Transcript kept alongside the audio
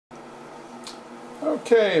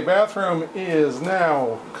Okay, bathroom is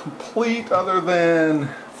now complete, other than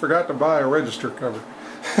forgot to buy a register cover.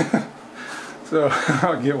 So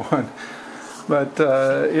I'll get one. But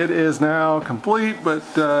it is now complete, but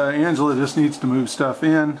Angela just needs to move stuff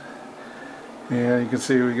in. And you can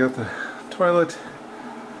see we got the toilet,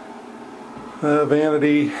 the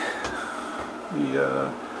vanity,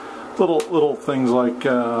 the little things like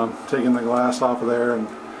taking the glass off of there, and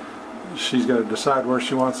she's got to decide where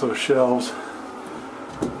she wants those shelves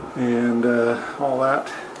and all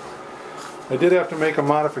that. I did have to make a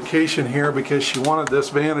modification here because she wanted this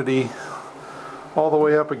vanity all the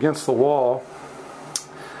way up against the wall,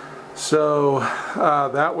 so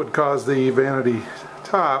that would cause the vanity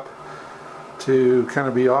top to kind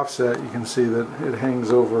of be offset. You can see that it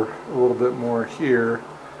hangs over a little bit more here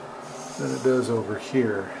than it does over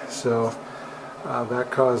here, so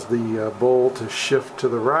that caused the bowl to shift to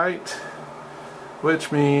the right,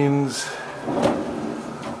 which means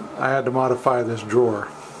I had to modify this drawer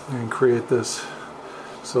and create this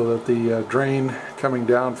so that the drain coming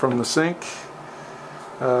down from the sink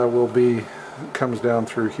comes down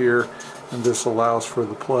through here, and this allows for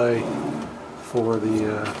the play for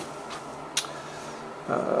the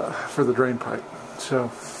drain pipe.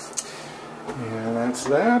 So, and that's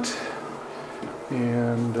that.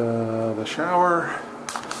 And the shower,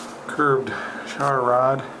 curved shower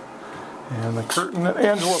rod, and the curtain that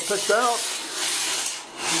Angela picked out.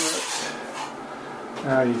 But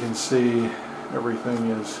now you can see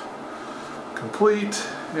everything is complete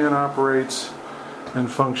and operates and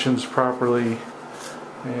functions properly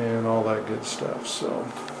and all that good stuff. So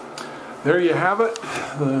there you have it.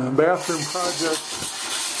 The bathroom project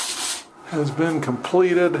has been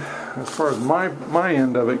completed as far as my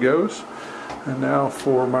end of it goes. And now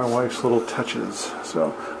for my wife's little touches.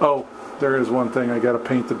 So, oh, there is one thing. I got to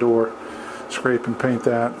paint the door, scrape and paint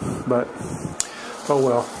that. But oh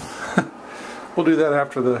well. We'll do that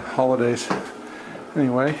after the holidays.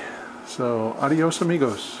 Anyway, so adios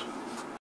amigos.